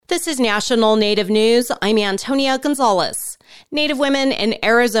This is National Native News. I'm Antonia Gonzalez. Native women in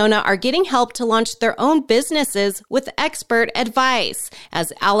Arizona are getting help to launch their own businesses with expert advice.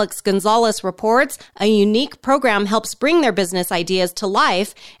 As Alex Gonzalez reports, a unique program helps bring their business ideas to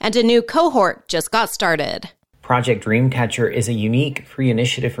life, and a new cohort just got started. Project Dreamcatcher is a unique, free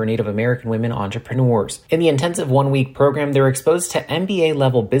initiative for Native American women entrepreneurs. In the intensive one-week program, they're exposed to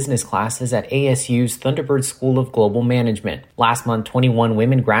MBA-level business classes at ASU's Thunderbird School of Global Management. Last month, 21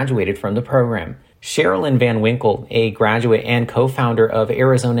 women graduated from the program. Sherilyn Van Winkle, a graduate and co-founder of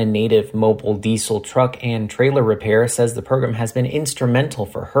Arizona Native Mobile Diesel Truck and Trailer Repair, says the program has been instrumental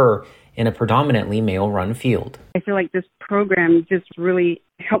for her in a predominantly male-run field. I feel like this program just really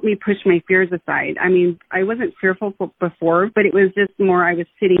helped me push my fears aside. I mean, I wasn't fearful before, but it was just more I was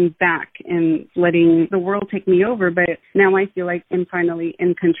sitting back and letting the world take me over. But now I feel like I'm finally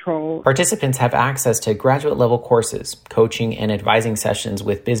in control. Participants have access to graduate-level courses, coaching and advising sessions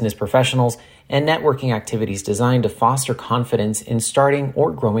with business professionals, and networking activities designed to foster confidence in starting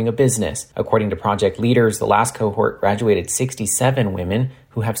or growing a business. According to project leaders, the last cohort graduated 67 women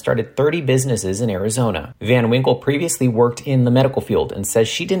who have started 30 businesses in Arizona. Van Winkle previously worked in the medical field and says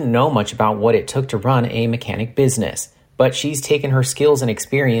she didn't know much about what it took to run a mechanic business, but she's taken her skills and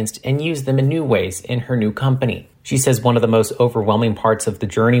experience and used them in new ways in her new company. She says one of the most overwhelming parts of the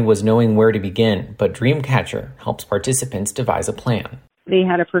journey was knowing where to begin, but Dreamcatcher helps participants devise a plan. They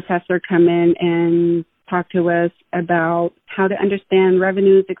had a professor come in and talk to us about how to understand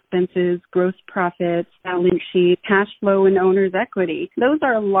revenues, expenses, gross profits, balance sheet, cash flow, and owner's equity. Those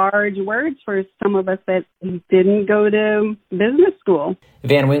are large words for some of us that didn't go to business school.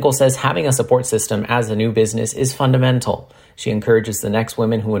 Van Winkle says having a support system as a new business is fundamental. She encourages the next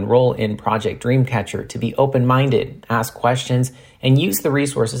women who enroll in Project Dreamcatcher to be open-minded, ask questions, and use the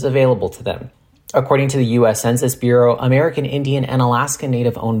resources available to them. According to the U.S. Census Bureau, American Indian and Alaska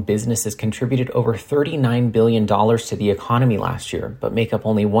Native-owned businesses contributed over $39 billion to the economy last year, but make up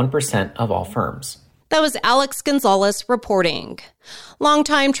only 1% of all firms. That was Alex Gonzalez reporting.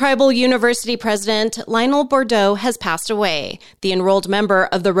 Longtime Tribal University President Lionel Bordeaux has passed away. The enrolled member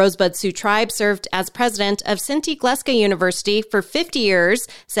of the Rosebud Sioux Tribe served as president of Cinti Gleska University for 50 years,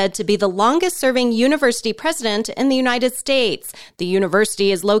 said to be the longest-serving university president in the United States. The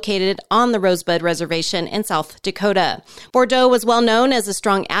university is located on the Rosebud Reservation in South Dakota. Bordeaux was well known as a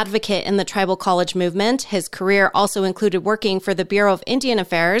strong advocate in the tribal college movement. His career also included working for the Bureau of Indian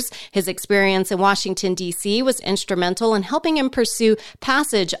Affairs. His experience in Washington, D.C. was instrumental in helping him pursue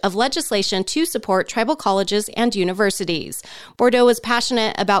passage of legislation to support tribal colleges and universities. Bordeaux was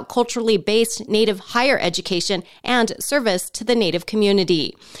passionate about culturally based Native higher education and service to the Native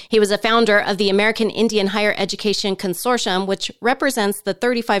community. He was a founder of the American Indian Higher Education Consortium, which represents the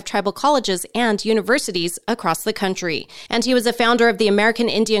 35 tribal colleges and universities across the country. And he was a founder of the American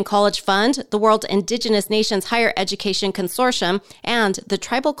Indian College Fund, the World Indigenous Nations Higher Education Consortium, and the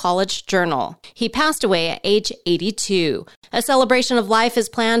Tribal College Journal. He passed away at age 82. A celebration of life is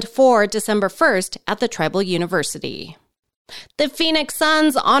planned for December 1st at the Tribal University. The Phoenix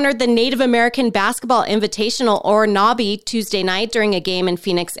Suns honored the Native American Basketball Invitational, or NABI, Tuesday night during a game in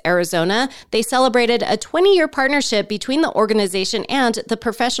Phoenix, Arizona. They celebrated a 20-year partnership between the organization and the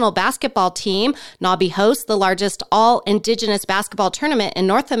professional basketball team. NABI hosts the largest all-indigenous basketball tournament in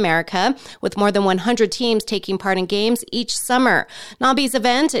North America, with more than 100 teams taking part in games each summer. NABI's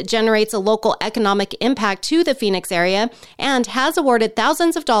event generates a local economic impact to the Phoenix area and has awarded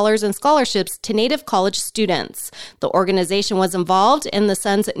thousands of dollars in scholarships to Native college students. The organization was involved in the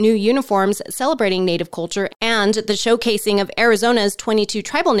Suns' new uniforms celebrating Native culture and the showcasing of Arizona's 22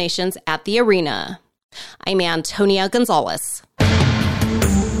 tribal nations at the arena. I'm Antonia Gonzalez.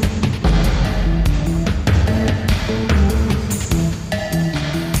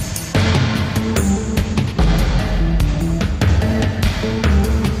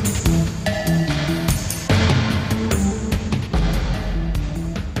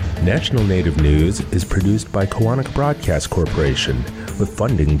 National Native News is produced by Koahnic Broadcast Corporation with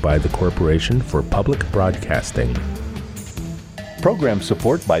funding by the Corporation for Public Broadcasting. Program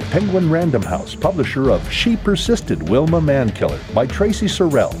support by Penguin Random House, publisher of She Persisted, Wilma Mankiller by Tracy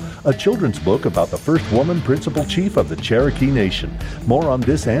Sorrell, a children's book about the first woman principal chief of the Cherokee Nation. More on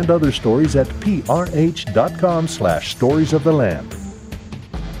this and other stories at prh.com/stories of the land.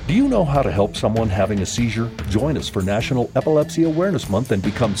 Do you know how to help someone having a seizure? Join us for National Epilepsy Awareness Month and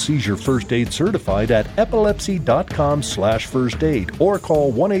become Seizure First Aid certified at epilepsy.com/first-aid or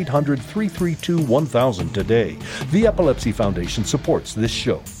call 1-800-332-1000 today. The Epilepsy Foundation supports this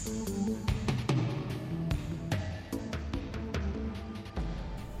show.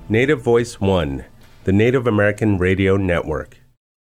 Native Voice One, the Native American Radio Network.